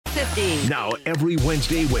850. Now every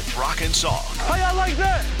Wednesday with Brock and Salk. How y'all like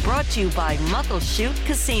that? Brought to you by Muckleshoot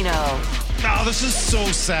Casino. Oh, this is so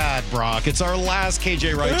sad, Brock. It's our last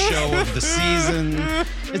KJ Wright Show of the season.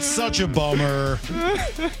 It's such a bummer.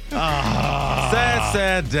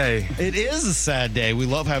 Sad day. It is a sad day. We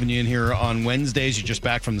love having you in here on Wednesdays. You're just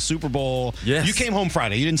back from the Super Bowl. Yes. You came home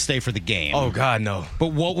Friday. You didn't stay for the game. Oh, God, no.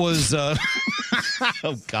 But what was... oh,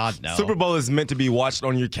 God, no. Super Bowl is meant to be watched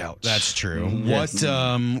on your couch. That's true. Yes.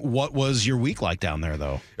 What was your week like down there,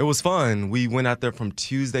 though? It was fun. We went out there from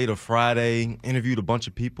Tuesday to Friday, interviewed a bunch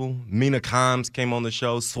of people. Mina Kimes came on the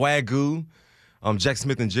show, Swagoo, Jack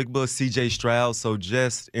Smith and Jigba, CJ Stroud. So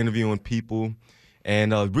just interviewing people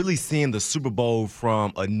and really seeing the Super Bowl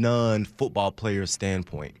from a non-football player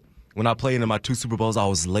standpoint. When I played in my 2 Super Bowls, I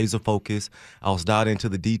was laser focused. I was dialed into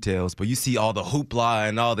the details. But you see all the hoopla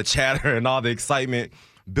and all the chatter and all the excitement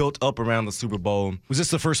built up around the Super Bowl. Was this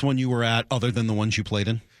the first one you were at other than the ones you played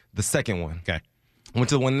in? The second one. Okay. I went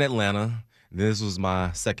to the one in Atlanta. This was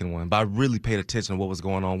my second one. But I really paid attention to what was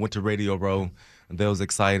going on. Went to Radio Row. That was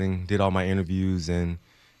exciting. Did all my interviews and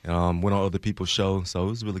went on other people's shows. So it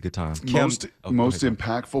was a really good time. Most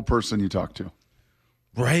impactful person you talked to?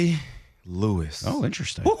 Ray Lewis. Oh,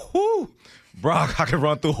 interesting. Woo-hoo. Brock, I can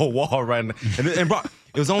run through a wall right now. And Brock,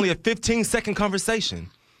 it was only a 15-second conversation.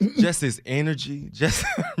 Just his energy. Just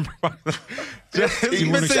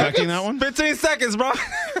You weren't expecting that one? 15 seconds, bro.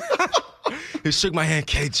 He shook my hand,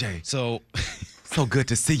 KJ. So good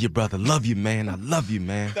to see you, brother. Love you, man. I love you,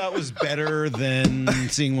 man. That was better than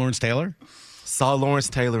seeing Lawrence Taylor? Saw Lawrence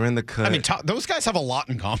Taylor in the cut. I mean, those guys have a lot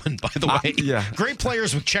in common, by the way. Yeah. Great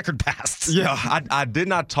players with checkered pasts. Yeah, I did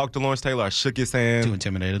not talk to Lawrence Taylor. I shook his hand. Too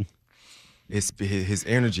intimidated. It's his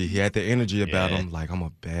energy. He had the energy about him. Like, I'm a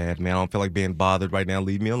bad man. I don't feel like being bothered right now.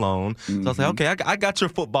 Leave me alone. So I was like, okay, I got your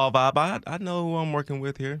football vibe. I know who I'm working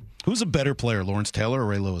with here. Who's a better player, Lawrence Taylor or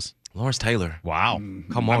Ray Lewis? Lawrence Taylor. Wow.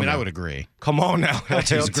 Come on. I mean, now. I would agree. Come on now. He's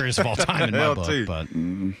the greatest of all time in my book. LT. But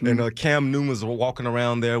And Cam Newman's walking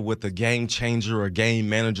around there with a game changer or game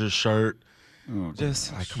manager shirt.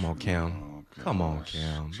 Just like, come on, Cam. Come on,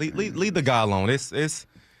 Cam. Leave the guy alone.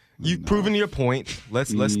 You've proven your point.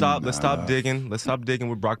 Let's stop digging. Let's stop digging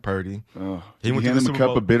with Brock Purdy. He went to the Super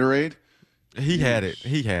Bowl. A Bitterade? He had it.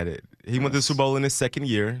 He went to the Super Bowl in his second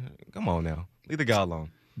year. Come on now. Leave the guy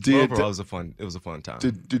alone. Overall, it was a fun time.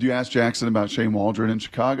 Did you ask Jackson about Shane Waldron in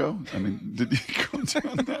Chicago? I mean, did you go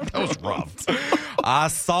down that? that was rough. I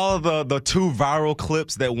saw the 2 viral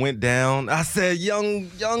clips that went down. I said, young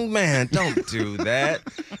man, don't do that.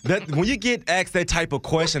 That when you get asked that type of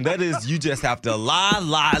question, that is, you just have to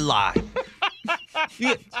lie.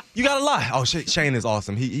 You gotta lie. Oh, Shane is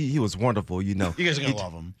awesome. He was wonderful. You know. You guys are gonna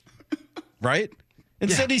love him, right?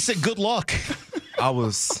 Instead, he said, "Good luck."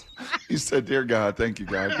 He said, "Dear God, thank you,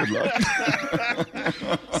 God. Good luck."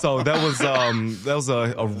 So that was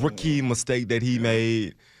a rookie mistake that he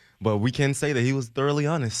made, but we can say that he was thoroughly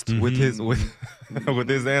honest with his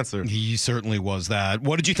answer. He certainly was that.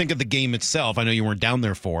 What did you think of the game itself? I know you weren't down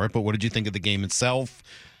there for it, but what did you think of the game itself?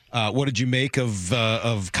 What did you make of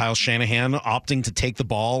Kyle Shanahan opting to take the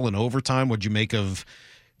ball in overtime? What did you make of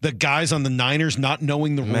the guys on the Niners not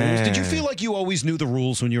knowing the rules? Did you feel like you always knew the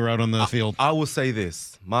rules when you were out on the field? I will say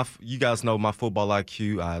this. You guys know my football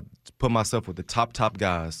IQ. I put myself with the top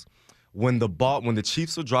guys. When the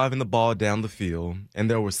Chiefs were driving the ball down the field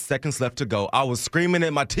and there were seconds left to go, I was screaming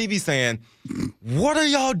at my TV saying, "What are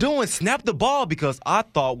y'all doing? Snap the ball!" Because I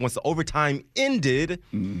thought once the overtime ended,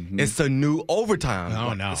 it's a new overtime.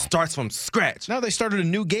 Oh, no. It starts from scratch. Now they started a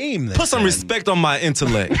new game. Put some respect on my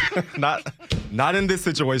intellect. Not in this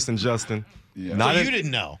situation, Justin. Yeah. You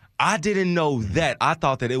didn't know. I didn't know that. I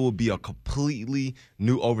thought that it would be a completely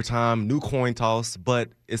new overtime, new coin toss, but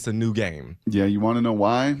it's a new game. Yeah, you want to know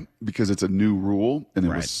why? Because it's a new rule, and it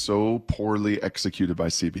was so poorly executed by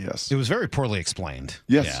CBS. It was very poorly explained.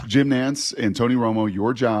 Yes, Yeah. Jim Nantz and Tony Romo,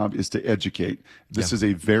 your job is to educate. This is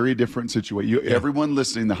a very different situation. Everyone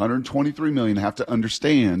listening, the 123 million, have to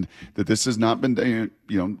understand that this has not been,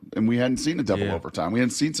 and we hadn't seen a double overtime. We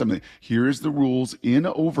hadn't seen something. Here's the rules in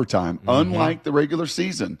overtime, unlike the regular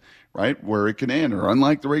season, right, where it can end, or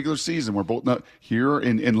unlike the regular season, where both not here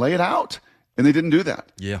and lay it out. And they didn't do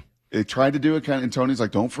that. Yeah. They tried to do it and Tony's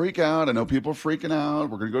like, don't freak out. I know people are freaking out.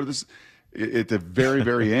 We're going to go to this at the very,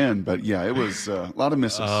 very end. But, yeah, it was a lot of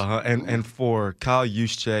misses. And for Kyle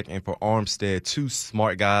Juszczyk and for Armstead, 2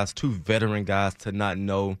 smart guys, 2 veteran guys to not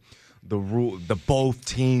know the rule, both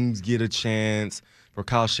teams get a chance. For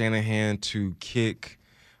Kyle Shanahan to kick,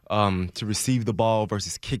 to receive the ball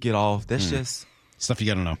versus kick it off. That's just stuff you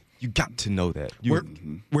got to know. You got to know that.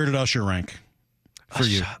 Where did Usher rank? for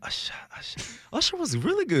you? Usher was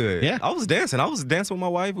really good. Yeah. I was dancing with my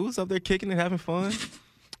wife. We was up there kicking and having fun.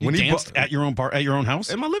 You danced at your own house?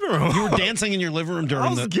 In my living room. You were dancing in your living room during I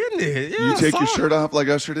was getting it. Yeah, You take your shirt off like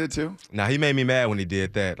Usher did too? Nah, he made me mad when he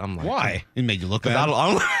did that. I'm like, why? It made you look bad.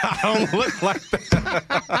 I don't look like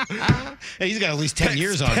that. Hey, he's got at least 10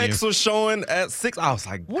 years on you. Pecs was showing at 6. I was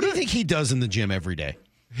like, What do you think he does in the gym every day?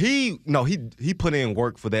 He put in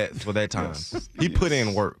work for that time. He put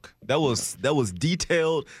in work. That was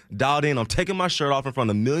detailed, dialed in. I'm taking my shirt off in front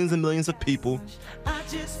of millions and millions of people.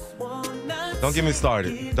 Don't get me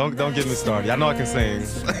started. Don't get me started. I know I can sing.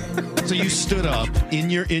 So you stood up in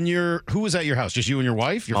your who was at your house? Just you and your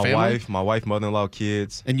wife, your family? My wife, mother-in-law,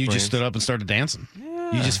 kids. And you friends. just stood up and started dancing.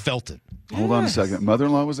 Yeah. You just felt it. Hold on a second.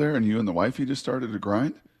 Mother-in-law was there, and you and the wife, you just started to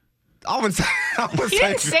grind? I would say. You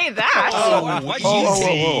didn't say that.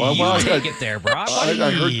 Well, Take it there, Brock. I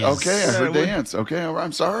heard. Okay, I heard dance. Okay, all right,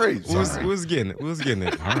 I'm sorry. We was getting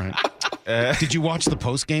it. All right. Did you watch the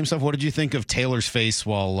post-game stuff? What did you think of Taylor's face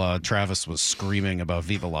while Travis was screaming about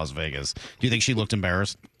Viva Las Vegas? Do you think she looked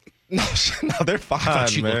embarrassed? No, they're fine, I thought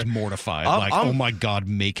she man. looked mortified. Oh my God,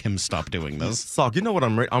 make him stop doing this. Salk, you know what?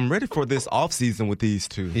 I'm ready for this offseason with these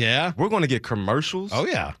two. Yeah? We're going to get commercials. Oh,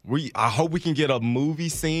 yeah. I hope we can get a movie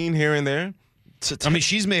scene here and there. I mean,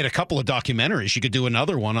 she's made a couple of documentaries. She could do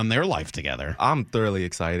another one on their life together. I'm thoroughly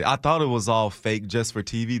excited. I thought it was all fake just for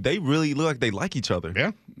TV. They really look like they like each other.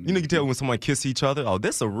 Yeah. You know, you can tell when someone kisses each other. Oh,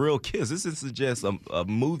 this is a real kiss. This isn't just a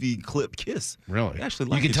movie clip kiss. Really? They actually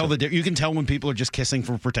like you can each tell other. You can tell when people are just kissing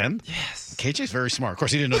for pretend. Yes. KJ's very smart. Of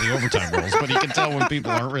course, he didn't know the overtime rules, but he can tell when people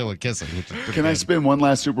aren't really kissing. Which is pretty Can I good. spin one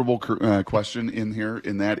last Super Bowl question in here?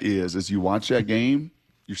 And that is, as you watch that game,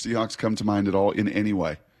 your Seahawks come to mind at all in any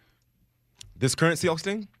way? This current Seahawks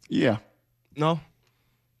thing? Yeah. No,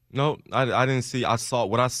 I didn't see.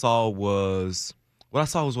 What I saw was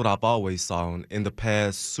what I've always saw in the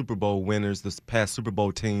past Super Bowl winners, the past Super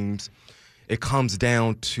Bowl teams. It comes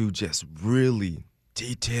down to just really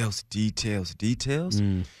details.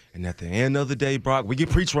 And at the end of the day, Brock, we can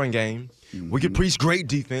preach run game, we can preach great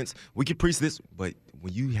defense, we can preach this, but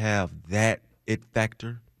when you have that it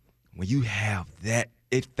factor, you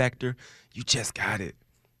just got it.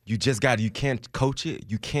 You just got it. You can't coach it.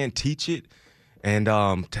 You can't teach it. And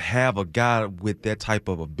to have a guy with that type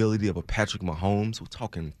of ability of a Patrick Mahomes, we're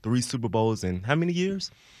talking 3 Super Bowls in how many years?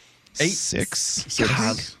 8? 6.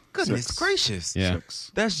 God, goodness gracious. Yeah.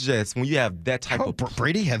 6. That's just when you have that type of.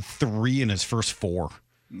 Brady had 3 in his first 4.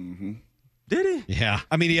 Mm-hmm. Did he? Yeah.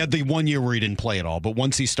 I mean, he had the 1 year where he didn't play at all, but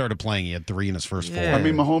once he started playing, he had 3 in his first 4. Yeah. I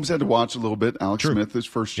mean, Mahomes had to watch a little bit. Alex True. Smith his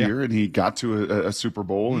first Yeah. year, and he got to a Super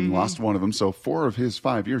Bowl and lost one of them. So 4 of his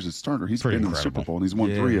 5 years as starter, he's Pretty been in the incredible. Super Bowl, and he's won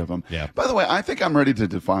Yeah. 3 of them. Yeah. By the way, I think I'm ready to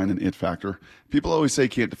define an it factor. People always say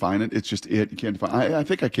can't define it. It's just it. You can't define. I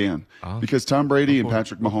think I can because Tom Brady and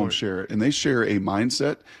Patrick Mahomes share it, and they share a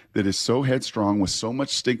mindset that is so headstrong with so much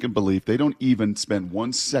stinking belief. They don't even spend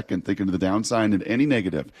 1 second thinking of the downside and any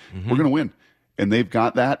negative. We're going to win. And they've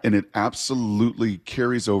got that, and it absolutely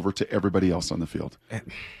carries over to everybody else on the field.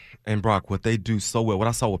 And Brock, what they do so well, what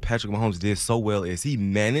I saw what Patrick Mahomes did so well is he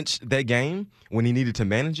managed that game when he needed to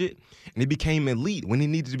manage it, and he became elite when he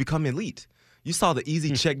needed to become elite. You saw the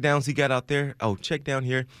easy check downs he got out there. Oh, check down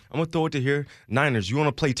here. I'm going to throw it to here. Niners, you want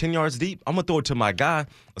to play 10 yards deep? I'm going to throw it to my guy,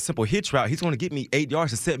 a simple hitch route. He's going to get me 8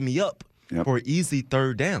 yards to set me up for an easy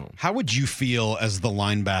 3rd down. How would you feel as the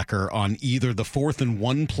linebacker on either the 4th and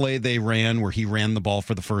 1 play they ran where he ran the ball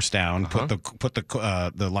for the first down, put the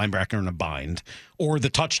linebacker in a bind, or the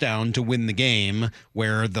touchdown to win the game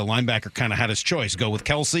where the linebacker kind of had his choice, go with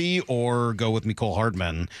Kelsey or go with Mecole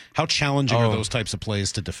Hardman? How challenging are those types of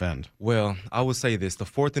plays to defend? Well, I would say this. The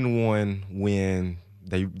 4th and 1 when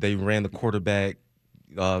they ran the quarterback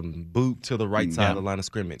boot to the right side of the line of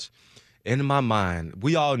scrimmage. In my mind,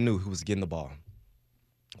 we all knew who was getting the ball.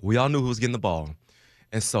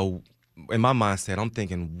 And so in my mindset, I'm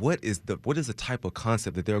thinking, what is the type of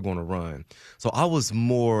concept that they're going to run? So I was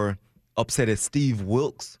more upset at Steve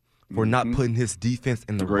Wilkes for not putting his defense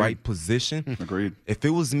in the right position. Agreed. If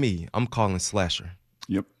it was me, I'm calling slasher.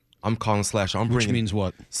 Yep. I'm calling slasher. Which means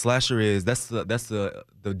what? Slasher is that's the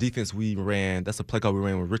defense we ran. That's the play call we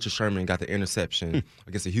ran when Richard Sherman got the interception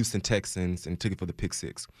against the Houston Texans and took it for the pick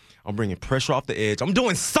 6. I'm bringing pressure off the edge. I'm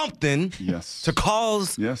doing something to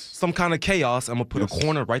cause some kind of chaos. I'm gonna put a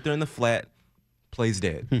corner right there in the flat, plays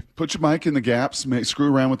dead. Put your mic in the gaps,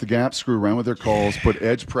 screw around with the gaps, screw around with their calls, put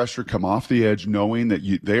edge pressure, come off the edge, knowing that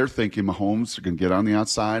they're thinking Mahomes are going to get on the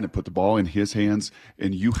outside and put the ball in his hands,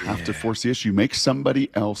 and you have to force the issue. Make somebody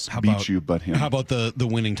else beat you but him. How about the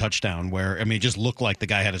winning touchdown where, I mean, it just looked like the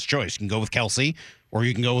guy had his choice. You can go with Kelsey or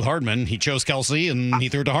you can go with Hardman. He chose Kelsey and he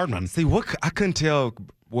threw it to Hardman. See, I couldn't tell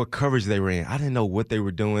what coverage they were in. I didn't know what they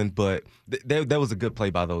were doing, but that was a good play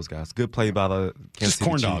by those guys. Good play by the Kansas City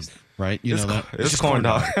corn dog, Chiefs. right? You know that? It's corn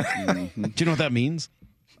dog. Do you know what that means?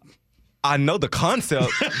 I know the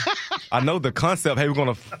concept. Hey, we're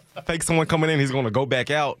going to fake someone coming in. He's going to go back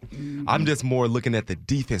out. I'm just more looking at the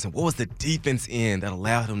defense. And what was the defense in that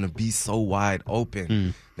allowed him to be so wide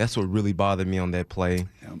open? That's what really bothered me on that play.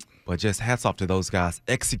 Yep. But just hats off to those guys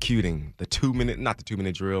executing the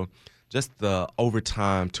 2-minute drill, just the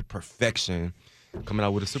overtime to perfection, coming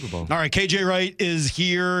out with a Super Bowl. All right, KJ Wright is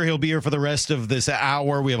here. He'll be here for the rest of this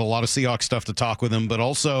hour. We have a lot of Seahawks stuff to talk with him, but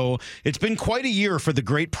also it's been quite a year for the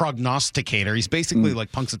great prognosticator. He's basically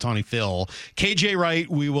like Punxsutawney Phil. KJ Wright,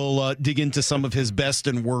 we will dig into some of his best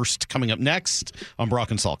and worst coming up next on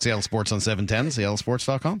Brock and Salk. Seattle Sports on 710,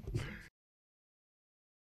 seattlesports.com.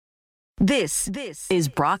 This is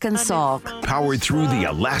Brock and Salk Powered through the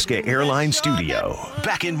Alaska Airlines studio.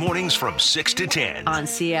 Back in mornings from 6 to 10. on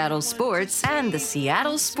Seattle Sports and the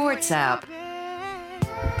Seattle Sports app.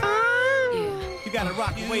 You gotta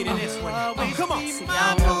rock and wait in this one. Come on. See,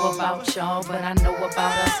 I don't know about y'all, but I know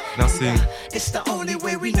about us. Now, see, It's the only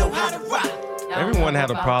way we know how to rock. everyone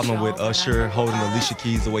had a problem with Usher holding Alicia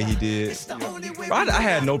Keys the way he did. I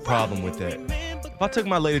had no problem with that. If I took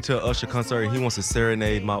my lady to an Usher concert and he wants to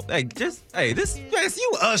serenade this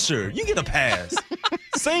you Usher, you get a pass.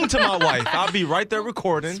 Sing to my wife. I'll be right there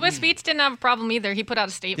recording. Swiss Beats didn't have a problem either. He put out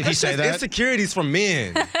a statement. Did he say that? Insecurities from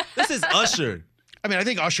men. This is Usher. I mean, I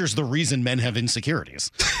think Usher's the reason men have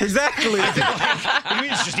insecurities. Exactly. I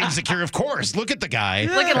mean, he's just insecure, of course. Look at the guy.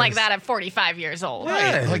 Looking like that at 45 years old.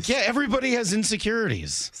 Yes. Like, yeah, everybody has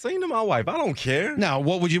insecurities. Sing to my wife. I don't care. Now,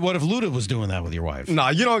 what if Luda was doing that with your wife? Nah,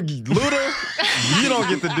 you don't, Luda, you don't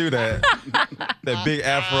get to do that. That big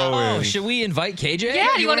afro. Oh, should we invite KJ?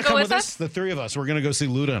 Yeah, you want to go come with us? The three of us. We're going to go see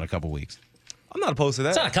Luda in a couple weeks. I'm not opposed to that.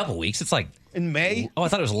 It's not a couple weeks. It's like, In May? oh, I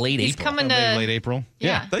thought it was late He's April. coming Maybe to. late April?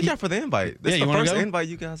 Yeah. Thank you for the invite. This Yeah, is you the wanna first go? invite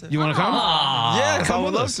you guys have. You want to come? Yes, I Come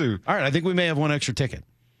would with love us. to. All right, I think we may have one extra ticket.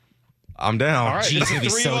 I'm down. All right, Jeez, that's gonna be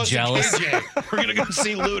the three so of us and jealous. KJ. We're going to go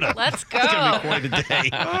see Luda. Let's go. It's going to be quite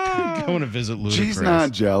a day. Going to visit Luda. G's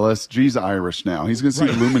not jealous. G's Irish now. He's going to see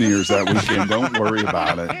the Lumineers that weekend. Don't worry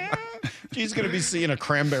about it. He's going to be seeing a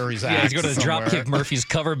Cranberries act. Yeah, he's going to Dropkick Murphy's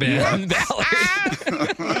cover band. Ballard.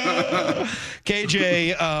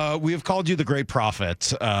 KJ, we have called you the Great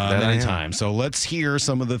Prophet many I am. times. So let's hear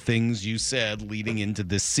some of the things you said leading into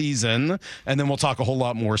this season. And then we'll talk a whole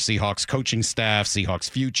lot more Seahawks coaching staff, Seahawks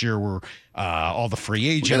future, all the free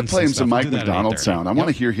agents. We got to play him and some stuff. We'll Mike do that at McDonald 8:30. sound. I want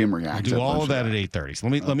to hear him react. We'll do to all bunch of that at 8:30. So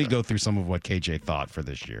let me go through some of what KJ thought for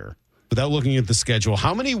this year. Without looking at the schedule,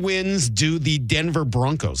 how many wins do the Denver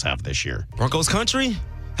Broncos have this year? Broncos country?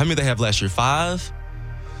 How many they have last year? 5?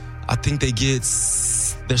 I think they're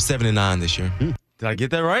 7-9 this year. Did I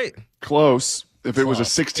get that right? Close. If it was a If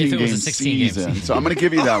it 16-game was a 16-game season. season. So I'm going to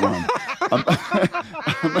give you that one. I'm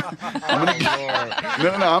going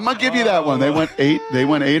to give you that one. They went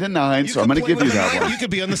 8 and 9, so I'm going to give you that one. You could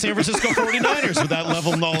be on the San Francisco 49ers with that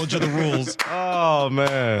level of knowledge of the rules. Oh, man.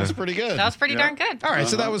 That's pretty good. That was pretty darn good. All right,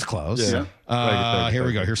 so that was close. Yeah. Here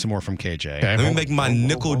we go. Here's some more from KJ. Let me make my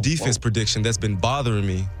nickel defense prediction that's been bothering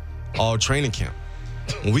me all training camp.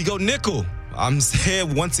 When we go nickel, I'm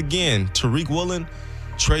saying once again, Tariq Woolen,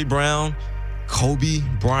 Trey Brown, Kobe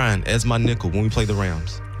Bryant as my nickel when we play the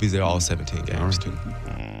Rams. Because they're all 17 games, too.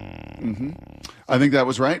 I think that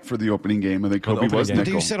was right for the opening game. I think Kobe opening was game.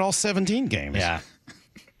 nickel. You said all 17 games. Yeah.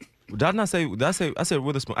 Did I not say? I said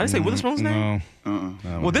Witherspoon. I didn't say Witherspoon's name.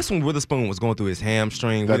 Well, this one Witherspoon was going through his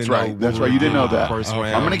hamstring. That's right. That's right. You didn't know that. First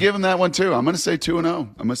round. I'm going to give him that one too. I'm going to say 2-0.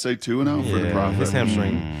 I'm going to say 2-0 for the Prophet. his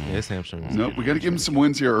hamstring. His hamstring. Nope, we got to give him some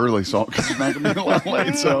wins here early, Salt, because he's not going to be a lot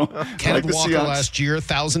late. So, Kenneth like the Walker Seahawks. last year,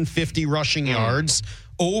 1,050 rushing yards.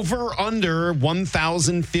 Over under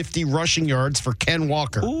 1,050 rushing yards for Ken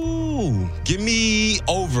Walker. Ooh, give me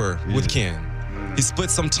over with Ken. He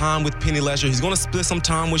split some time with Penny last year. He's going to split some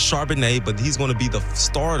time with Charbonnet, but he's going to be the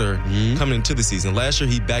starter coming into the season. Last year,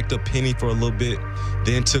 he backed up Penny for a little bit,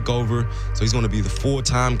 then took over. So he's going to be the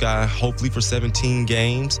full-time guy, hopefully for 17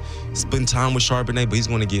 games. Splitting time with Charbonnet, but he's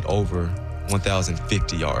going to get over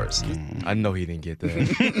 1,050 yards. I know he didn't get that.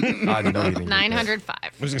 I know he didn't get 905. I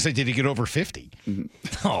was going to say, did he get over 50?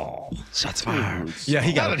 Oh, shots fired. Yeah,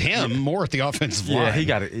 he got at him more at the offensive line. Yeah, he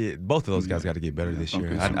got it. Both of those guys got to get better this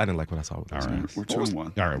year. I didn't like what I saw with those guys. We're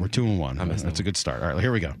 2-1. All right, we're 2-1. That's a good start. All right,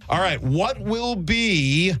 here we go. All right, what will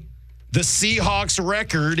be the Seahawks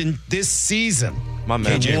record in this season? My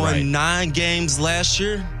man KJ won Wright. 9 games last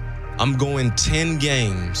year. I'm going 10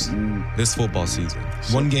 games this football season.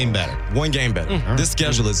 One game better. One game better. This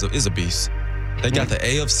schedule is a beast. They got the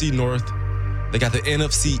AFC North. They got the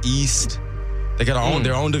NFC East. They got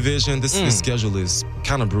their own division. This schedule is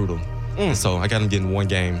kind of brutal. So I got them getting one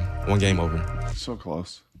game over. So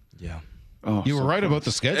close. Yeah. Oh, You were right about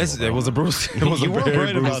the schedule. It was a brutal. It was You a were very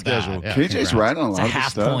right brutal about that. schedule. Yeah, KJ's right on a lot a of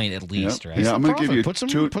half stuff. point at least, right? Yeah, I'm going to give you Put some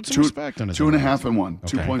respect on his 2.5 and 1.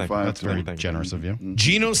 Okay. 2.5. That's very Thank you. generous of you.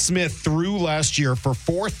 Geno Smith threw last year for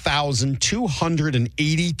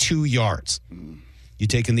 4,282 yards. You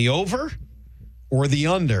taking the over or the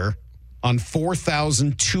under on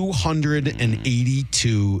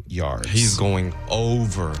 4,282 yards? He's going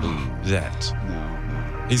over that.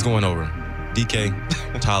 No. He's going over. DK,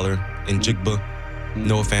 Tyler, and Jigba,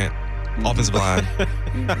 Noah Fant, offensive line,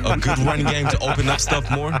 a good running game to open up stuff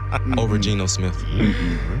more over Geno Smith.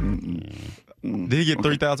 Did he get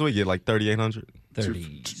 3,000? We get like 3,800.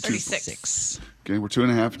 36. Okay, we're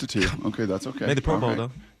 2.5 to 2. Okay, that's okay. Made the Pro All Bowl, right.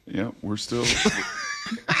 though. Yeah, we're still.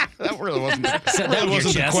 That really wasn't, Set that really on your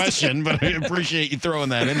wasn't the chest. question, but I appreciate you throwing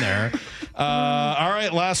that in there. All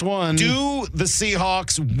right, last one. Do the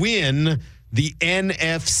Seahawks win the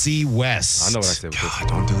NFC West? I know what I said with this.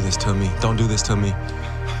 Don't do this to me. Don't do this to me.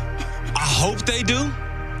 I hope they do,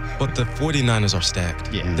 but the 49ers are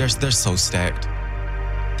stacked. Yeah. They're so stacked.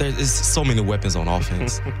 There's so many weapons on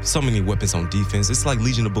offense, so many weapons on defense. It's like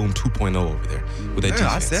Legion of Boom 2.0 over there with that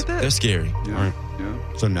defense. I said that. They're scary. Yeah.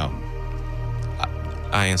 So no.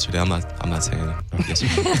 I answered it. I'm not saying it. Yes,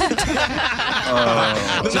 not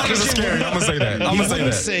because it's scary. I'm gonna say that. I'm He gonna say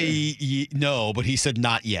wouldn't that. say no, but he said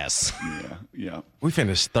not yes. Yeah. We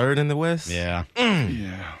finished 3rd in the West. Yeah.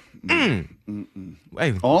 Yeah.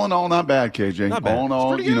 Hey, All in all, not bad, KJ. Not bad. All in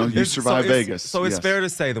all, you It's- survived Vegas. So it's Yes. fair to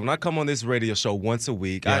say that when I come on this radio show once a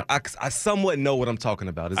week, Yeah. I somewhat know what I'm talking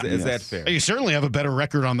about. Is that fair? You certainly have a better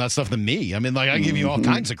record on that stuff than me. I mean, like I give you all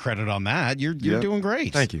kinds of credit on that. You're doing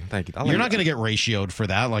great. Thank you. I like You're not that. going to get ratioed for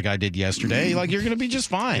that like I did yesterday. Like you're going to be just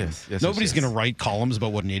fine. Yes, Nobody's yes. going to write columns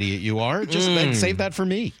about what an idiot you are. Just save that for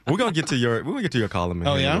me. We're gonna get to your column in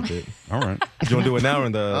Oh here yeah. a little bit. All right. Do you want to do it now or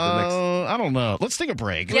in the next? I don't know. Let's take a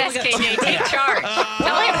break. Yes, KJ, take charge.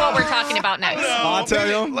 Tell him what we're talking about next. I'll tell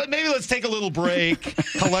you. Maybe let's take a little break,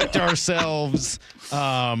 collect ourselves,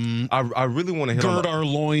 I really want to hit gird on our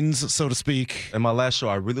loins, so to speak. in my last show.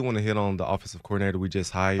 I really want to hit on the offensive coordinator we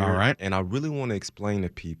just hired. All right. And I really want to explain to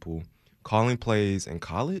people calling plays in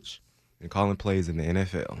college and calling plays in the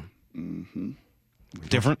NFL.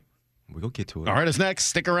 Different. We're gonna get to it. All right, it's next.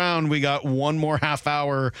 Stick around. We got one more half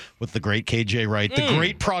hour with the great KJ Wright, the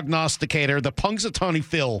great prognosticator, the Punxsutawney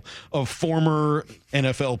Phil of former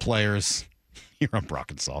NFL players. Here on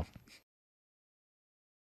Brock and Salk.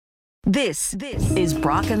 This is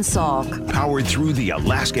Brock and Salk Powered through the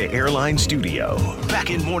Alaska Airlines studio. Back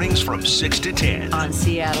in mornings from 6 to 10. on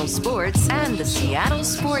Seattle Sports and the Seattle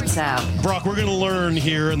Sports app. Brock, we're going to learn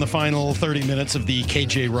here in the final 30 minutes of the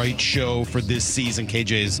KJ Wright Show for this season.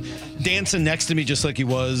 KJ's dancing next to me just like he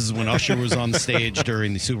was when Usher was on the stage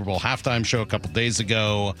during the Super Bowl halftime show a couple days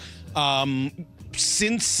ago.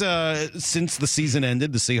 Since the season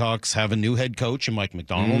ended, the Seahawks have a new head coach in Mike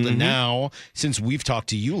Macdonald, and now, since we've talked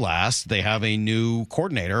to you last, they have a new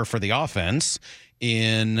coordinator for the offense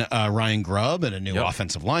in Ryan Grubb and a new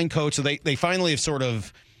offensive line coach. So they finally have sort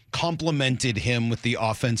of complemented him with the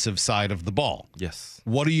offensive side of the ball. Yes.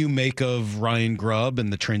 What do you make of Ryan Grubb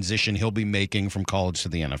and the transition he'll be making from college to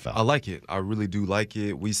the NFL? I like it. I really do like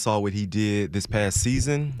it. We saw what he did this past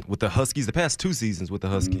season with the Huskies, the past 2 seasons with the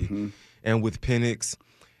Huskies, and with Penix.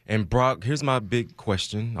 And Brock, here's my big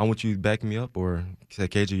question. I want you to back me up or say,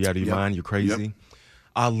 KJ, you out of your mind? You're crazy. Yep.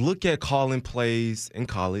 I look at calling plays in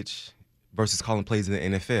college versus calling plays in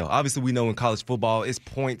the NFL. Obviously, we know in college football, it's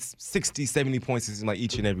points, 60, 70 points it seems like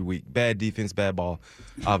each and every week. Bad defense, bad ball,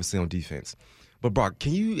 obviously on defense. But, Brock,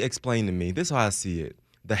 can you explain to me, this is how I see it,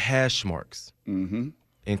 the hash marks in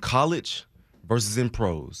college versus in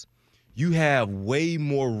pros. You have way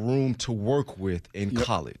more room to work with in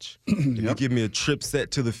college. If you give me a trip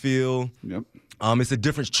set to the field, it's a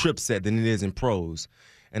different trip set than it is in pros.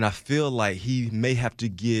 And I feel like he may have to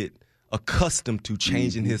get accustomed to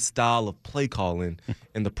changing his style of play calling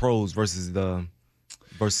in the pros versus the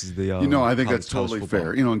versus the I think that's college totally football.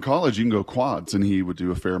 fair. In college you can go quads, and he would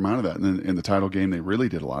do a fair amount of that. And then in the title game, they really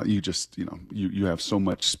did a lot. You just, you have so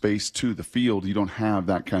much space to the field. You don't have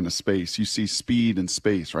that kind of space. You see speed and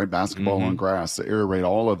space, right? Basketball on grass, the air raid,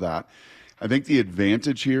 all of that. I think the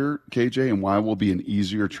advantage here, KJ, and why will be an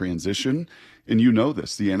easier transition, and the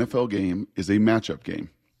NFL game is a matchup game.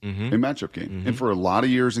 A matchup game. And for a lot of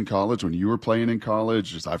years in college, when you were playing in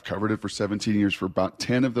college, as I've covered it for 17 years, for about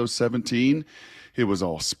 10 of those 17, it was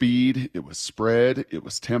all speed, it was spread, it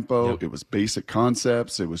was tempo, it was basic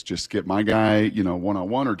concepts, it was just get my guy,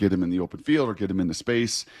 one-on-one, or get him in the open field, or get him into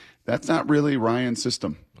space. That's not really Ryan's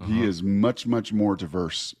system. He is much, much more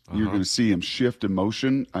diverse. You're going to see him shift in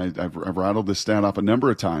motion. I've rattled this stat off a number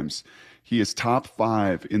of times. He is top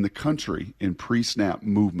 5 in the country in pre-snap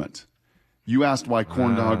movement. You asked why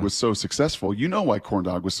Corn Dog was so successful. You know why Corn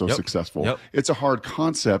Dog was so successful. It's a hard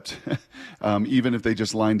concept, even if they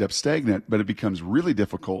just lined up stagnant, but it becomes really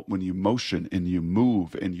difficult when you motion and you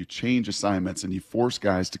move and you change assignments and you force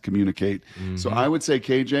guys to communicate. So I would say,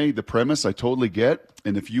 KJ, the premise I totally get.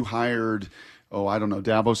 And if you hired,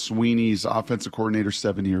 Dabo Sweeney's offensive coordinator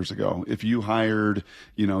 7 years ago, if you hired,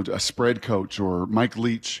 a spread coach or Mike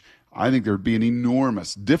Leach, I think there'd be an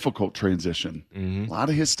enormous, difficult transition. A lot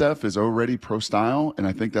of his stuff is already pro style, and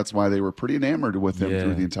I think that's why they were pretty enamored with him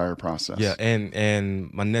through the entire process. Yeah,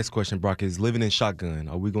 and my next question, Brock, is living in shotgun.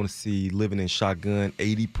 Are we going to see living in shotgun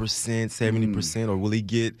 80%, 70%, or will he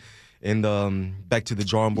get in back to the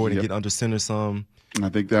drawing board and get under center some? I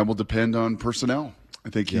think that will depend on personnel. I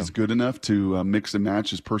think he's good enough to mix and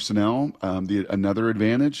match his personnel. Another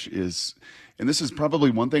advantage is, and this is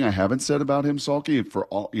probably one thing I haven't said about him, Salky, for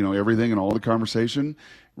all everything and all the conversation.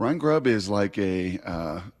 Ryan Grubb is like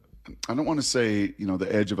I don't want to say the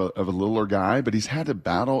edge of a littler guy, but he's had to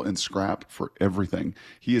battle and scrap for everything.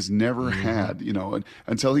 He has never had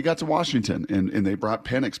until he got to Washington and they brought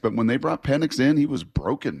Penix. But when they brought Penix in, he was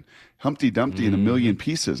broken, Humpty Dumpty in a million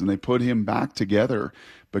pieces, and they put him back together.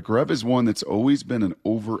 But Grubb is one that's always been an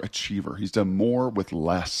overachiever. He's done more with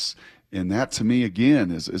less. And that, to me, again,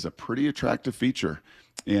 is a pretty attractive feature.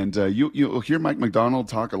 And you'll hear Mike Macdonald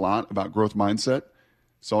talk a lot about growth mindset.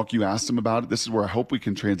 Salk, you asked him about it. This is where I hope we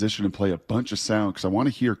can transition and play a bunch of sound, because I want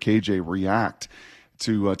to hear KJ react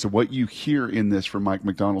to what you hear in this from Mike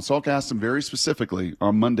Macdonald. Salk asked him very specifically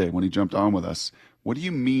on Monday when he jumped on with us, what do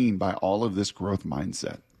you mean by all of this growth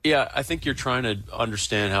mindset? Yeah, I think you're trying to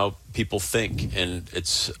understand how people think, and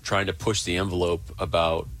it's trying to push the envelope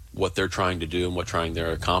about what they're trying to do and what trying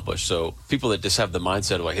to accomplish. So people that just have the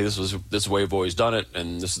mindset of like, hey, this is the way we've always done it,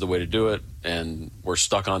 and this is the way to do it, and we're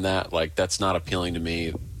stuck on that, like that's not appealing to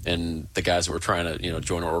me and the guys that were trying to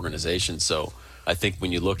join our organization. So I think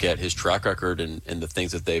when you look at his track record and the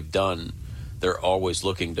things that they've done, they're always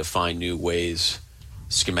looking to find new ways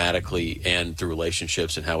schematically and through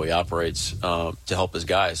relationships and how he operates to help his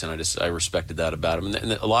guys, and I respected that about him.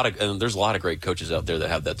 And there's a lot of great coaches out there that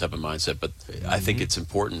have that type of mindset, but I think it's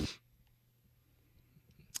important.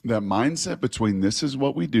 That mindset between this is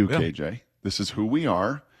what we do, KJ. This is who we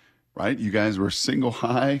are, right? You guys were single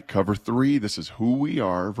high, cover 3. This is who we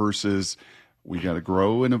are versus we got to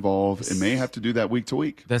grow and evolve and may have to do that week to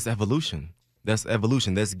week. That's evolution.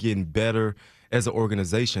 That's getting better as an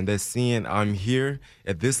organization. That's seeing I'm here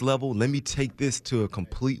at this level. Let me take this to a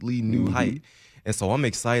completely new height. And so I'm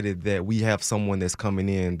excited that we have someone that's coming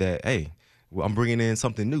in that, hey, I'm bringing in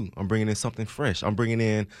something new. I'm bringing in something fresh. I'm bringing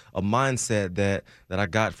in a mindset that I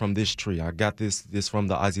got from this tree. I got this from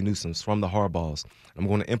the Ozzie Newsomes, from the Harbaughs. I'm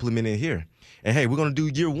going to implement it here. And, hey, we're going to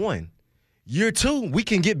do year 1. Year 2, we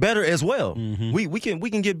can get better as well. We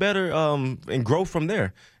can get better and grow from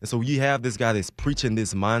there. And so you have this guy that's preaching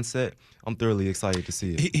this mindset. I'm thoroughly excited to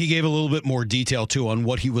see it. He gave a little bit more detail, too, on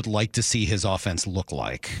what he would like to see his offense look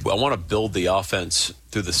like. I want to build the offense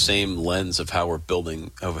through the same lens of how we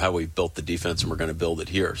built the defense, and we're going to build it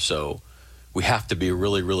here. So we have to be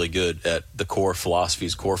really, really good at the core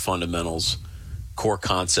philosophies, core fundamentals, core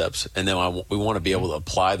concepts, and then we want to be able to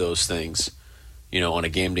apply those things on a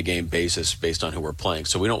game-to-game basis based on who we're playing.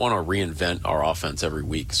 So we don't want to reinvent our offense every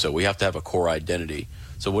week. So we have to have a core identity.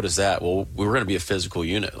 So what is that? Well, we're going to be a physical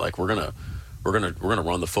unit. Like we're gonna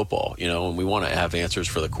run the football, and we want to have answers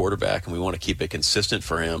for the quarterback, and we want to keep it consistent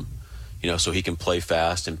for him, so he can play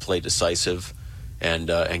fast and play decisive, and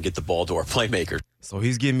get the ball to our playmakers. So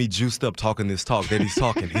he's getting me juiced up talking this talk that he's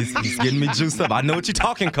talking. He's getting me juiced up. I know what you're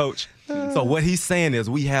talking, Coach. So what he's saying is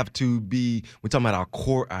we're talking about our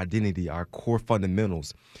core identity, our core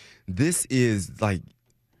fundamentals. This is like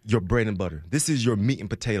your bread and butter. This is your meat and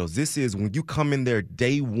potatoes. This is when you come in there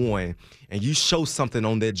day 1 and you show something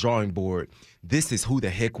on that drawing board, this is who the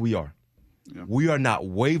heck we are. Yeah. We are not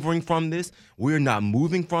wavering from this. We are not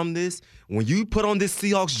moving from this. When you put on this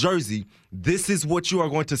Seahawks jersey, this is what you are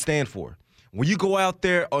going to stand for. When you go out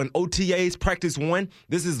there on OTAs, practice one,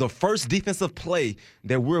 this is the first defensive play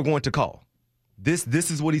that we're going to call. This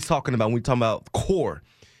is what he's talking about when we talk about core.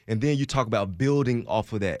 And then you talk about building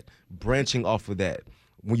off of that, branching off of that.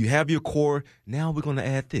 When you have your core, now we're going to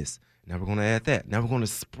add this. Now we're going to add that. Now we're going to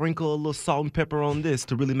sprinkle a little salt and pepper on this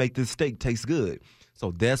to really make this steak taste good.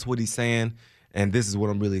 So that's what he's saying, and this is what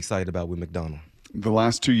I'm really excited about with Macdonald. The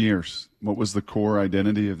last 2 years, what was the core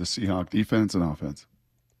identity of the Seahawks defense and offense?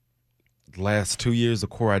 The last 2 years, the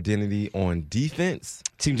core identity on defense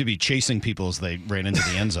seemed to be chasing people as they ran into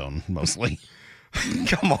the end zone, mostly.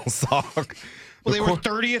 Come on, Salk. Well, they were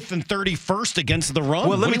 30th and 31st against the run.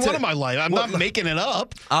 Well, let what me do you tell want in my life? I'm not making it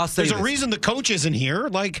up. I'll say There's this. a reason the coach isn't here.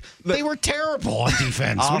 Like, they were terrible on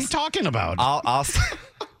defense. What are you talking about? I'll say.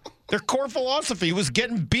 Their core philosophy was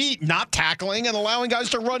getting beat, not tackling, and allowing guys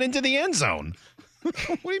to run into the end zone.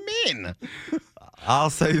 What do you mean? I'll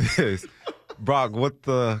say this. Brock, what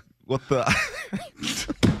the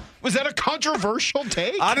Was that a controversial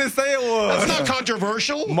take? I didn't say it was. That's not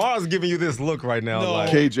controversial. Mars giving you this look right now. No.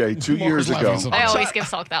 Like, KJ, 2 years ago. I always give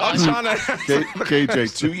Salk that I'm one. trying to.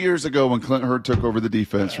 KJ, 2 years ago when Clint Hurd took over the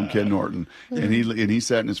defense from Ken Norton, and he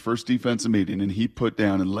sat in his first defensive meeting and he put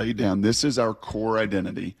down and laid down, this is our core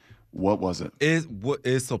identity. What was it?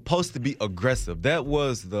 It's supposed to be aggressive. That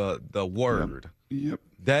was the word. Yep.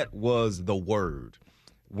 That was the word.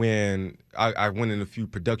 When I went in a few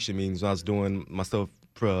production meetings when I was doing my stuff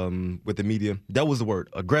with the media, that was the word.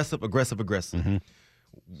 Aggressive, aggressive, aggressive. Mm-hmm.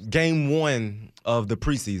 Game one of the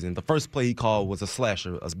preseason, the first play he called was a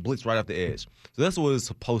slasher, a blitz right off the edge. So that's what it's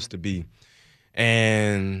supposed to be.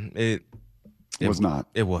 And it was not.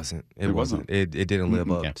 It wasn't. It wasn't. It didn't live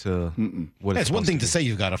up to what it's one thing to be. say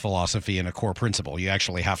you've got a philosophy and a core principle. You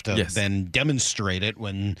actually have to then demonstrate it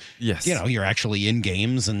when you're actually in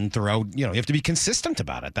games and throughout. You have to be consistent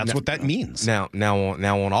about it. That's what that means. Now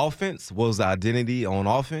on offense, what was the identity on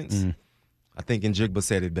offense? I think Njigba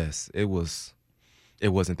said it best. It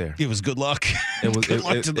wasn't there. It was good luck. It was good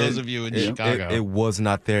luck to those of you in Chicago. It was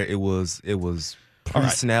not there. It was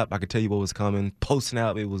pre-snap. I could tell you what was coming.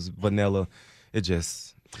 Post-snap, it was vanilla.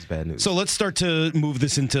 It's bad news. So let's start to move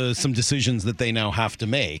this into some decisions that they now have to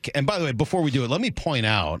make. And by the way, before we do it, let me point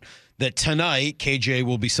out that tonight KJ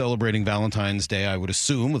will be celebrating Valentine's Day, I would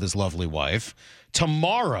assume, with his lovely wife.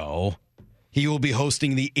 Tomorrow, he will be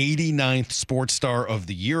hosting the 89th Sports Star of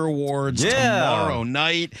the Year Awards tomorrow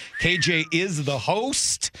night. KJ is the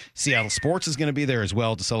host. Seattle Sports is going to be there as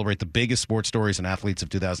well to celebrate the biggest sports stories and athletes of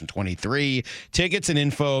 2023. Tickets and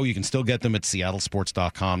info, you can still get them at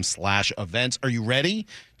seattlesports.com/events. Are you ready?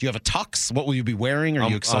 Do you have a tux? What will you be wearing? Are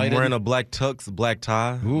you excited? I'm wearing a black tux, black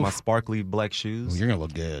tie, my sparkly black shoes. Ooh, you're going to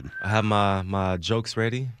look good. I have my jokes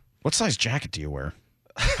ready. What size jacket do you wear?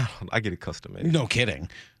 I get it custom made. No kidding.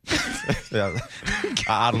 Yeah,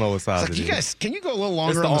 I don't know what size it is. Guys, can you go a little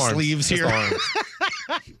longer on the sleeves here?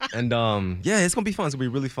 And it's gonna be fun. It's gonna be a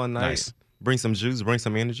really fun night. Nice. Bring some juice, bring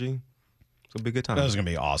some energy. It's gonna be a good time. That was gonna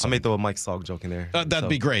be awesome. I may throw a Mike Salk joke in there. That'd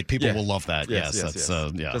be great. People will love that. Yes.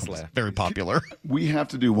 Just laugh. Very popular. We have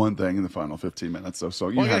to do one thing in the final 15 minutes, though. So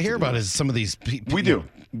I got to hear about is some of these people. We do.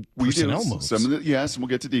 Personnel moves. Some of the, yes, and we'll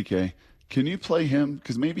get to DK. Can you play him?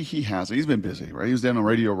 Because maybe he has. He's been busy, right? He was down on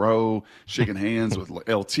Radio Row, shaking hands with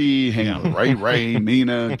LT, hanging with Ray,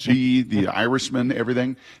 Mina, G, the Irishman,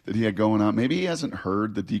 everything that he had going on. Maybe he hasn't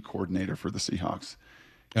heard the D coordinator for the Seahawks.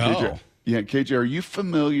 KJ, KJ, are you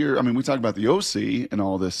familiar? I mean, we talk about the OC and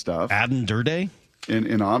all this stuff. Adden Durde?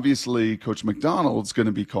 And obviously, Coach Macdonald's going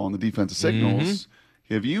to be calling the defensive signals.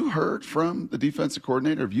 Mm-hmm. Have you heard from the defensive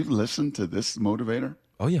coordinator? Have you listened to this motivator?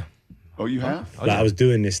 Oh, yeah. Oh, you have? I was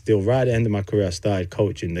doing this still right at the end of my career. I started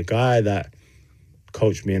coaching. The guy that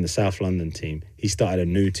coached me in the South London team, he started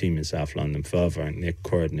a new team in South London further and near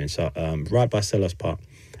Croydon, so, right by Sellers Park.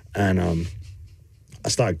 And I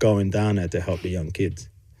started going down there to help the young kids.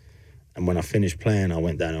 And when I finished playing, I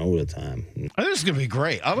went down there all the time. I think this is going to be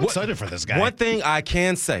great. I'm excited for this guy. One thing I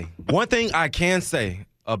can say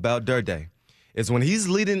about Durde is when he's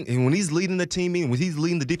leading the team meeting, when he's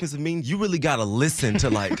leading the defensive meeting, you really gotta listen to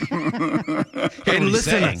and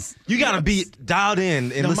listen. You gotta be dialed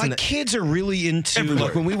in and listen. My kids are really into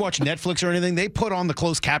like when we watch Netflix or anything, they put on the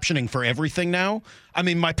closed captioning for everything now. I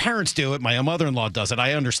mean, my parents do it. My mother-in-law does it.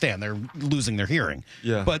 I understand. They're losing their hearing.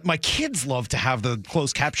 Yeah. But my kids love to have the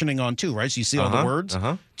closed captioning on too, right? So you see all the words.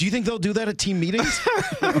 Do you think they'll do that at team meetings?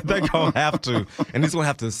 They're going to have to. And he's going to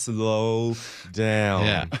have to slow down.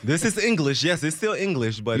 Yeah. This is English. Yes, it's still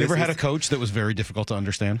English. But you ever had a coach that was very difficult to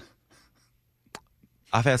understand?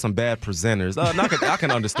 I've had some bad presenters. I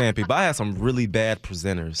can understand people. I had some really bad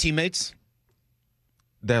presenters. Teammates?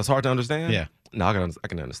 That's hard to understand? Yeah. No, I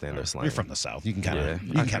can understand their slang. You're from the South. You can kind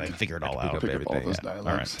of figure it all out. Pick up all everything. those Yeah.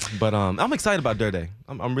 dialects. All right. But I'm excited about their day.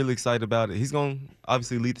 I'm really excited about it. He's going to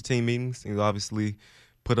obviously lead the team meetings. He'll obviously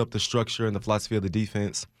put up the structure and the philosophy of the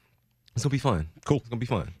defense. It's going to be fun. Cool. It's going to be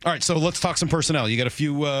fun. All right, so let's talk some personnel. You got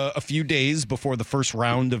a few days before the first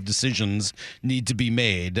round of decisions need to be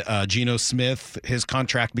made. Geno Smith, his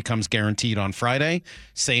contract becomes guaranteed on Friday.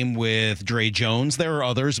 Same with Dre Jones. There are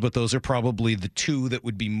others, but those are probably the two that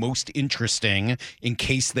would be most interesting in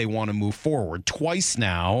case they want to move forward. Twice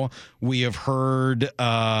now, we have heard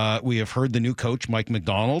the new coach Mike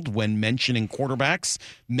Macdonald, when mentioning quarterbacks,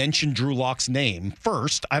 mention Drew Lock's name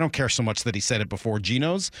first. I don't care so much that he said it before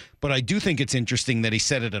Geno's, but I do think it's interesting that he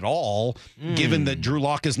said it at all, given that Drew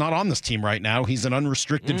Lock is not on this team right now. He's an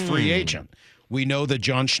unrestricted free agent. We know that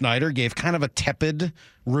John Schneider gave kind of a tepid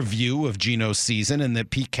review of Geno's season and that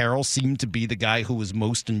Pete Carroll seemed to be the guy who was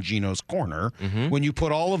most in Geno's corner. When you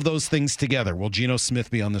put all of those things together, will Geno Smith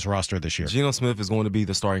be on this roster this year? Geno Smith is going to be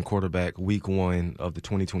the starting quarterback week 1 of the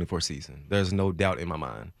 2024 season. There's no doubt in my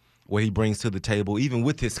mind. What he brings to the table, even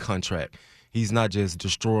with his contract, he's not just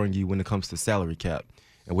destroying you when it comes to salary cap.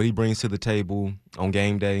 And what he brings to the table on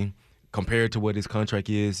game day, compared to what his contract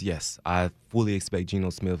is, yes, I fully expect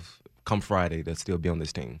Geno Smith come Friday to still be on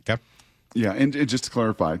this team. Okay. Yeah, and just to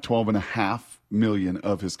clarify, $12.5 million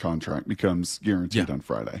of his contract becomes guaranteed on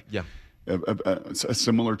Friday. Yeah. A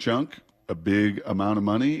similar chunk, a big amount of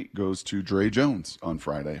money goes to Dre Jones on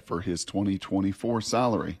Friday for his 2024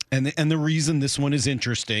 salary. And the reason this one is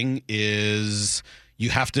interesting is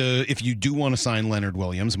you have to, if you do want to sign Leonard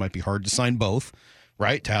Williams, it might be hard to sign both,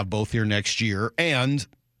 right? To have both here next year. And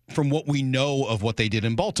from what we know of what they did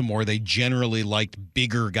in Baltimore, they generally liked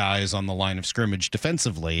bigger guys on the line of scrimmage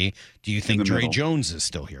defensively. Do you think Dre Jones is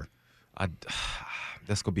still here?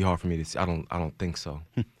 That's gonna be hard for me to see. I don't think so.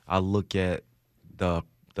 I look at the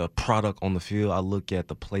product on the field. I look at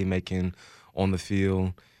the playmaking on the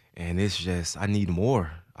field, and it's just I need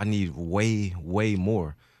more. I need way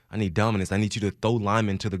more. I need dominance. I need you to throw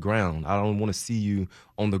linemen to the ground. I don't want to see you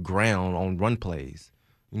on the ground on run plays.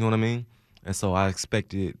 You know what I mean? And so I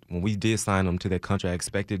expected, when we did sign him to that contract, I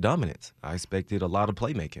expected dominance. I expected a lot of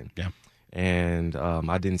playmaking. Yeah. And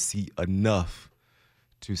I didn't see enough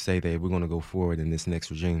to say that we're going to go forward in this next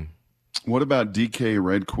regime. What about DK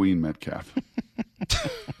Red Queen Metcalf?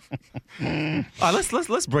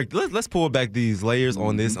 Let's pull back these layers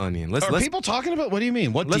on this onion. Are people talking about, what do you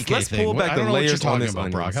mean? What DK let's thing? pull back I the don't know what you're layers on talking this about,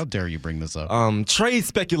 onion. Brock. How dare you bring this up? Trade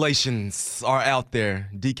speculations are out there.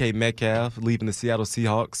 DK Metcalf leaving the Seattle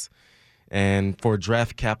Seahawks and for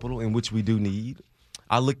draft capital, in which we do need.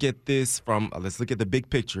 I look at this from, let's look at the big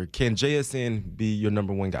picture. Can JSN be your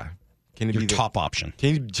number one guy? Can he Your be the top option.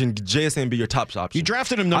 Can JSN be your top option? You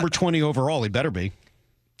drafted him number 20 overall. He better be.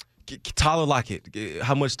 Tyler Lockett,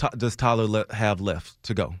 how much does Tyler have left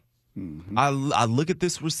to go? Mm-hmm. I look at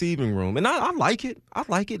this receiving room, and I like it. I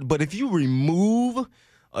like it. But if you remove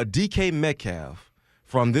a DK Metcalf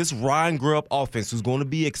from this Ryan Grubb offense, who's going to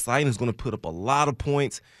be exciting, who's going to put up a lot of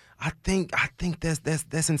points, I think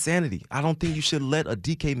that's insanity. I don't think you should let a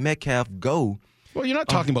DK Metcalf go. Well, you're not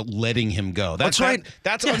talking about letting him go. That's right.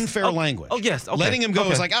 That's yes. Unfair language. Oh, yes. Okay. Letting him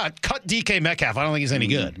go is like, cut DK Metcalf. I don't think he's any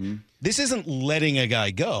good. This isn't letting a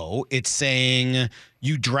guy go. It's saying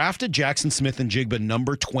you drafted Jackson Smith and Jigba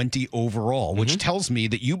number 20 overall, which tells me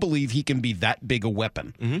that you believe he can be that big a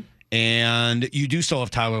weapon. And you do still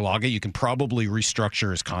have Tyler Lockett. You can probably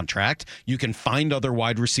restructure his contract. You can find other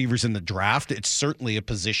wide receivers in the draft. It's certainly a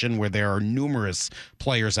position where there are numerous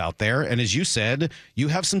players out there. And as you said, you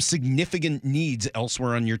have some significant needs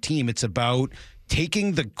elsewhere on your team. It's about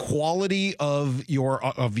taking the quality of your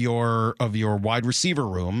wide receiver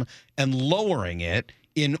room and lowering it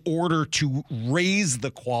in order to raise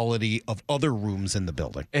the quality of other rooms in the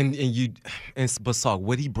building. But Salk,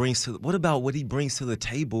 what about what he brings to the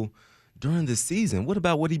table during the season? What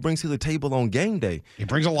about what he brings to the table on game day? He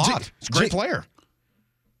brings a lot. He's a great player.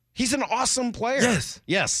 He's an awesome player.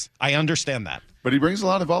 Yes, I understand that. But he brings a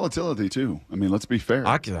lot of volatility too. I mean, let's be fair.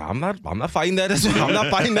 I'm not fighting that as well. I'm not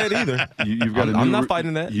fighting that either. I'm not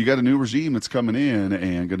fighting that. You got a new regime that's coming in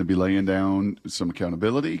and going to be laying down some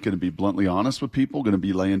accountability, going to be bluntly honest with people, going to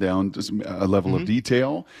be laying down a level of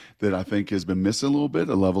detail that I think has been missing a little bit,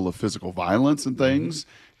 a level of physical violence and things.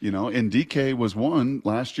 You know, and DK was one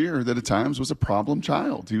last year that at times was a problem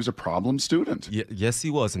child. He was a problem student. Yes, he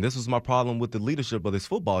was. And this was my problem with the leadership of this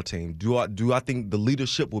football team. Do I think the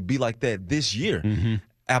leadership will be like that this year?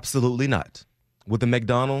 Absolutely not. with the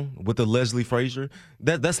Macdonald, with the Leslie Frazier,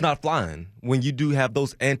 that's not flying. When you do have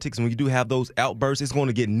those antics, when you do have those outbursts, it's going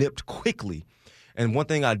to get nipped quickly. And one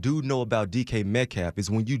thing I do know about DK Metcalf is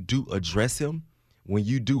when you do address him, when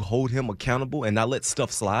you do hold him accountable and not let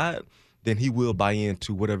stuff slide, then he will buy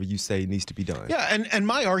into whatever you say needs to be done. Yeah, and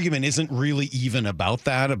my argument isn't really even about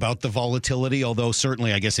that, about the volatility, although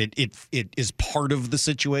certainly I guess it is part of the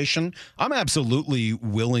situation. I'm absolutely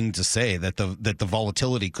willing to say that the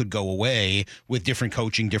volatility could go away with different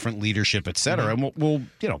coaching, different leadership, et cetera, and we'll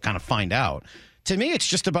kind of find out. To me, it's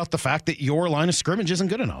just about the fact that your line of scrimmage isn't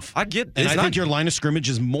good enough. I get, and I think your line of scrimmage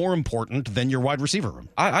is more important than your wide receiver room.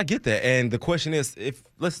 I get that, and the question is, if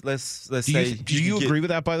let's say, do you agree with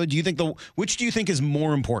that? By the way, do you think which do you think is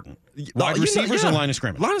more important, wide receivers or line of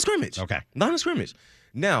scrimmage? Line of scrimmage. Okay, line of scrimmage.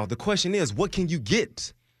 Now the question is, what can you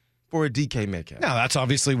get for a DK Metcalf? Now that's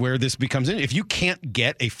obviously where this becomes in. If you can't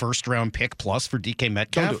get a first-round pick plus for DK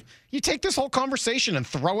Metcalf, you take this whole conversation and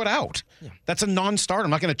throw it out. Yeah. That's a non-starter. I'm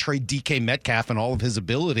not going to trade DK Metcalf and all of his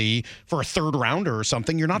ability for a third-rounder or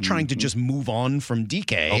something. You're not trying to just move on from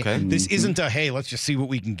DK. Okay. This isn't a, hey, let's just see what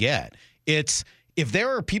we can get. It's, if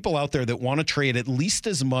there are people out there that want to trade at least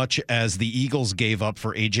as much as the Eagles gave up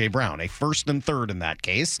for A.J. Brown, a first and third in that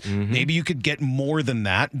case, maybe you could get more than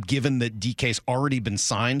that given that DK's already been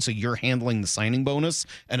signed, so you're handling the signing bonus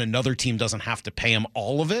and another team doesn't have to pay him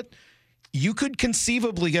all of it. You could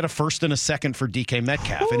conceivably get a first and a second for DK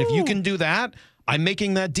Metcalf. And if you can do that, I'm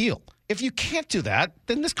making that deal. If you can't do that,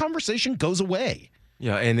 then this conversation goes away.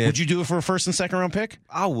 Yeah, and then, would you do it for a first and second round pick?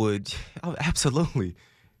 I would. Absolutely.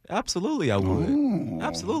 Absolutely, I would. Ooh.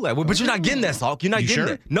 Absolutely, I would. But you're not getting that, Salk. You're not getting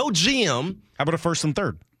that. No GM. How about a first and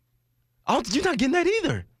third? Oh, you're not getting that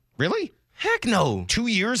either. Really? Heck no. 2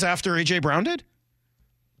 years after A.J. Brown did?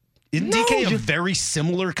 Isn't DK a very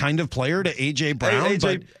similar kind of player to A.J. Brown,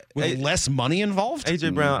 but with less money involved? A.J.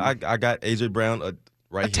 Brown, I got A.J. Brown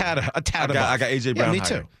right here. A tad above. I got A.J. Brown me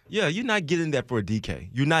higher. too. Yeah, you're not getting that for a DK.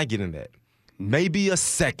 You're not getting that. Maybe a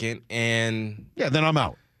second, and... Yeah, then I'm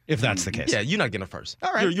out. If that's the case. Yeah, you're not getting a first.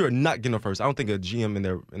 All right. You're not getting a first. I don't think a GM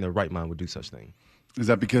in their right mind would do such thing. Is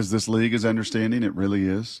that because this league is understanding it really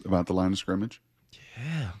is about the line of scrimmage?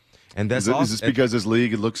 Yeah. And that's is this because this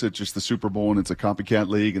league looks at just the Super Bowl and it's a copycat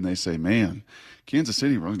league and they say, man, Kansas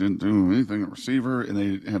City really didn't do anything at receiver, and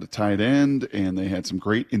they had a tight end and they had some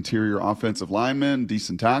great interior offensive linemen,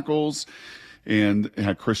 decent tackles, and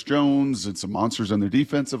had Chris Jones and some monsters on their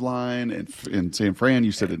defensive line. And in San Fran,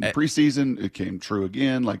 you said it in preseason. It came true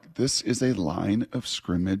again. Like, this is a line of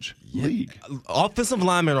scrimmage league. Offensive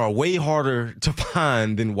linemen are way harder to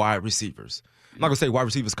find than wide receivers. I'm not going to say wide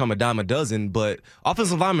receivers come a dime a dozen, but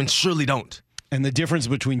offensive linemen surely don't. And the difference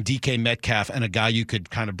between DK Metcalf and a guy you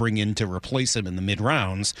could kind of bring in to replace him in the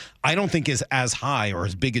mid-rounds, I don't think is as high or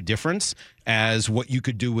as big a difference as what you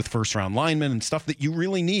could do with first-round linemen and stuff that you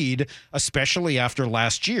really need, especially after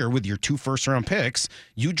last year with your 2 first-round picks.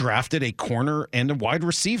 You drafted a corner and a wide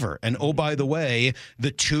receiver. And, oh, by the way, the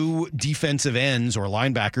 2 defensive ends or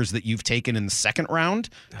linebackers that you've taken in the second round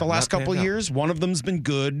the last couple of years, one of them's been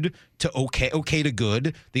good to okay to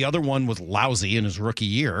good. The other one was lousy in his rookie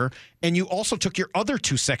year. And you also took your other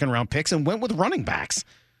 2 second-round picks and went with running backs.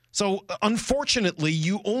 So, unfortunately,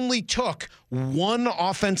 you only took 1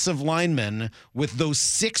 offensive lineman with those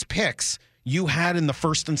 6 picks you had in the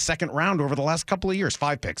first and second round over the last couple of years.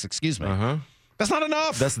 5 picks, excuse me. That's not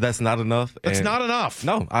enough. That's not enough. That's not enough.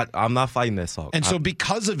 No, I'm not fighting that, Salk. And so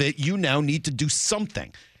because of it, you now need to do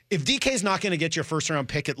something. If DK's not going to get your first-round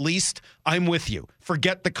pick, at least, I'm with you.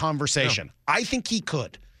 Forget the conversation. No. I think he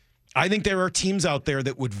could. I think there are teams out there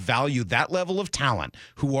that would value that level of talent,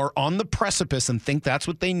 who are on the precipice and think that's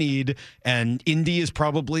what they need. And Indy is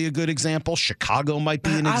probably a good example. Chicago might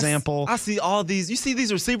be an example. I see all these. You see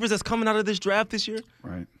these receivers that's coming out of this draft this year?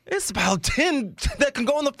 Right. It's about 10 that can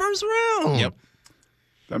go in the first round. Yep.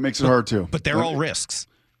 That makes it hard, too. But they're all risks.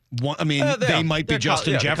 They might be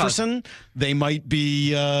Justin Jefferson. They might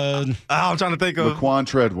be... I'm trying to think of... Laquan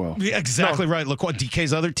Treadwell. Yeah, exactly right. Laquan,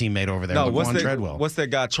 DK's other teammate over there, Laquan Treadwell. What's that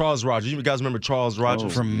guy, Charles Rogers? You guys remember Charles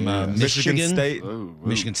Rogers? From Michigan State?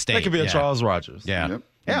 Michigan State. That could be a Charles Rogers. Yeah. Yep.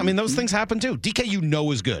 Yeah, I mean, those things happen too.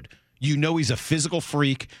 DK, is good. You know he's a physical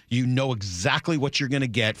freak. You know exactly what you're going to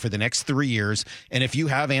get for the next 3 years. And if you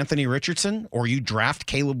have Anthony Richardson or you draft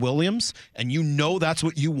Caleb Williams and you know that's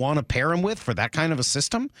what you want to pair him with for that kind of a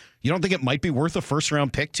system, you don't think it might be worth a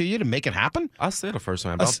first-round pick to you to make it happen? I said a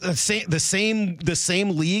first-round. The same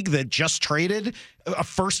league that just traded a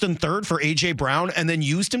first and third for A.J. Brown and then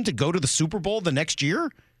used him to go to the Super Bowl the next year?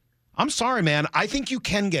 I'm sorry, man. I think you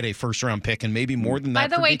can get a first-round pick and maybe more than that.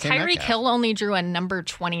 By the way, DK Tyreek Metcalf. Hill only drew a number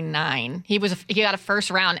 29. He got a first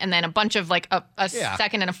round and then a bunch of like a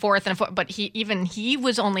second and a fourth and a fourth. But he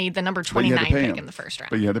was only the number 29 pick in the first round.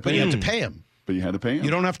 But you had to pay him. But you had to pay him.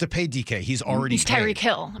 You don't have to pay DK. He's already He's Tyreek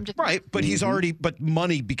Hill. I'm just right, but he's already. But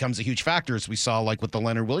money becomes a huge factor, as we saw like with the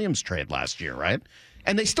Leonard Williams trade last year, right?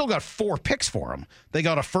 And they still got 4 picks for him. They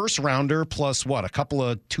got a first rounder plus a couple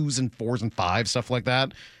of 2s and 4s and 5s, stuff like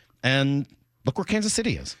that. And look where Kansas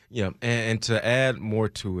City is. Yeah, and to add more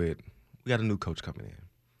to it, we got a new coach coming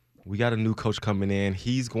in.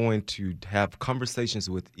 He's going to have conversations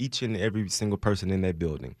with each and every single person in that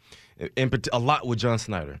building, a lot with John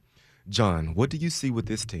Snyder. John, what do you see with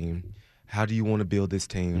this team? How do you want to build this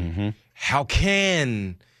team? Mm-hmm. How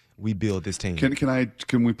can we build this team?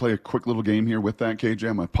 Can we play a quick little game here with that, KJ?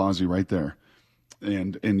 I'm going to pause you right there.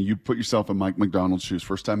 And you put yourself in Mike Macdonald's shoes.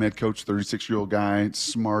 First-time head coach, 36-year-old guy,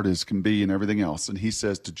 smart as can be and everything else. And he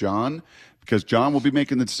says to John, because John will be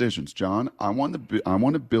making the decisions, John, I want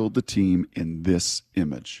to build the team in this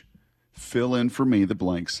image. Fill in for me the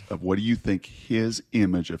blanks of what do you think his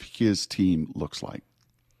image of his team looks like.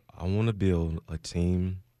 I want to build a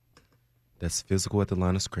team that's physical at the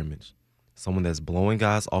line of scrimmage, someone that's blowing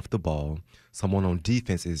guys off the ball, someone on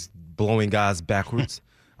defense is blowing guys backwards.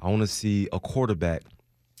 I want to see a quarterback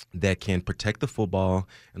that can protect the football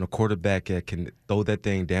and a quarterback that can throw that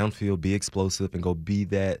thing downfield, be explosive, and go be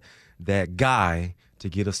that guy to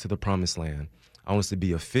get us to the promised land. I want us to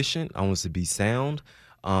be efficient. I want us to be sound.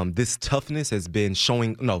 This toughness has been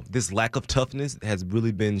this lack of toughness has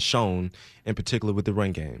really been shown, in particular with the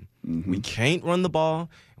run game. Mm-hmm. We can't run the ball,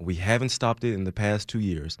 and we haven't stopped it in the past 2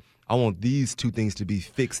 years. I want these two things to be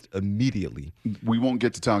fixed immediately. We won't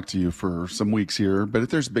get to talk to you for some weeks here, but if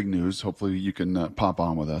there's big news, hopefully you can pop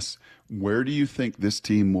on with us. Where do you think this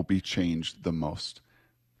team will be changed the most?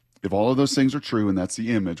 If all of those things are true and that's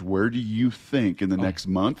the image, where do you think in the next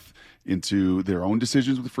month, into their own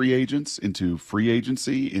decisions with free agents, into free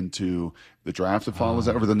agency, into the draft that follows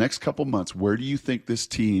that over the next couple months, where do you think this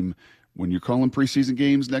team, when you're calling preseason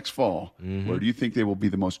games next fall, where do you think they will be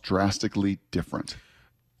the most drastically different?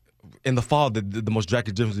 In the fall, the most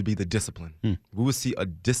drastic difference would be the discipline. We will see a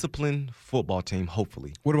disciplined football team,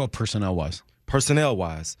 hopefully. What about personnel-wise?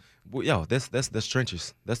 Personnel-wise, well, that's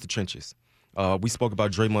trenches. That's the trenches. We spoke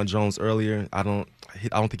about Draymond Jones earlier. I don't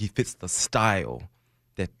think he fits the style.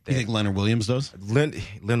 You think Leonard Williams does? Leonard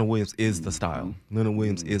Williams is the style. Leonard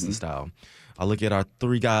Williams is the style. I look at our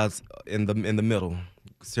 3 guys in the middle,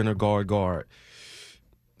 center, guard.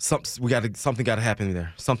 Something got to happen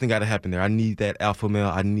there. Something got to happen there. I need that alpha male.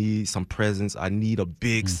 I need some presence. I need a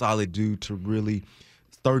big, solid dude to really.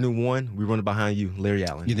 3rd and 1, we run it behind you, Larry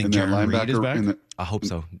Allen. You think Jeremy Reed is back? I hope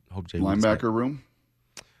so. Hope Jay linebacker room.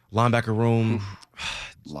 Linebacker room.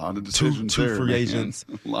 A lot of decisions two free agents.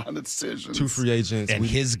 A lot of decisions. 2 free agents. And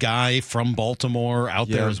his guy from Baltimore out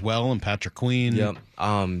there as well, and Patrick Queen. Yeah.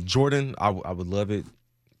 Jordan, I would love it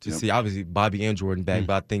to see, obviously, Bobby and Jordan back,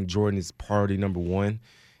 but I think Jordan is priority number 1.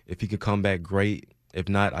 If he could come back, great. If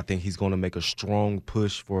not, I think he's going to make a strong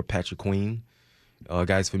push for Patrick Queen, a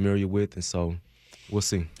guy he's familiar with, and so we'll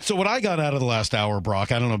see. So what I got out of the last hour,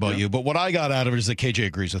 Brock, I don't know about you, but what I got out of it is that KJ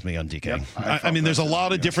agrees with me on DK. Yep, I mean, there's a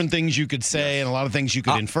lot of different things you could say and a lot of things you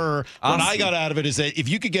could infer. What I got out of it is that if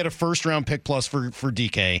you could get a first-round pick plus for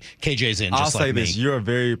DK, KJ's in. I'll say this: you're a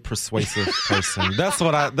very persuasive person. That's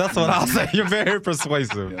what I'll say. You're very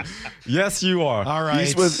persuasive. Yes, you are. All right.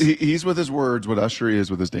 He's with his words what Usher is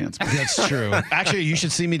with his dance. That's true. Actually, you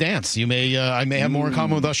should see me dance. I may have more in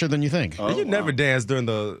common with Usher than you think. You never dance when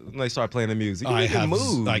they start playing the music.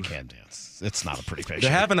 Move. I can't dance. It's not a pretty picture.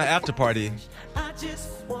 They're having an after party.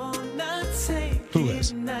 Who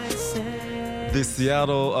is? The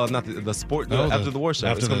Seattle, not the sport, after the war show.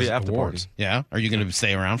 It's going to be an after party. Yeah? Are you going to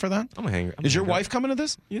stay around for that? I'm going to hang. Is your wife coming to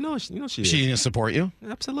this? You know she is. She going to support you?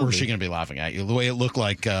 Absolutely. Or is she going to be laughing at you? The way it looked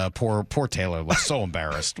like poor Taylor was so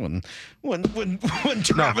embarrassed when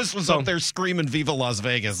Travis was up there screaming "Viva Las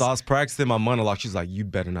Vegas." So I was practicing my monologue. She's like, "You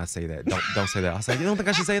better not say that. Don't say that." I was like, "You don't think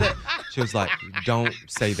I should say that?" She was like, "Don't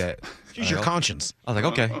say that." Use your conscience. I was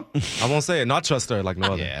like, "Okay, I won't say it." Not trust her like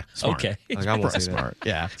no other. Yeah, smart. Okay. Like I won't say smart. that.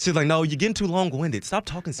 Yeah. She's like, "No, you're getting too long-winded. Stop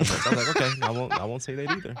talking so much." I was like, "Okay, I won't say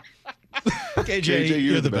that either." KJ,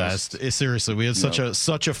 you're the best. Seriously, we had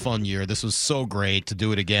such a fun year. This was so great to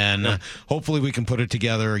do it again. Yeah. Hopefully, we can put it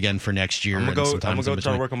together again for next year. I'm gonna go try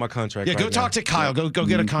to work on my contract. Yeah, go talk to Kyle. Go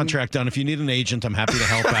get a contract done. If you need an agent, I'm happy to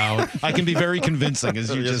help out. I can be very convincing,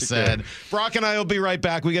 as you just said. Brock and I will be right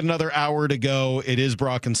back. We got another hour to go. It is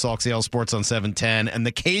Brock and Salk, Seattle Sports on 710, and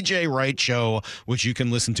the KJ Wright Show, which you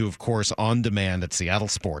can listen to, of course, on demand at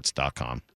seattlesports.com.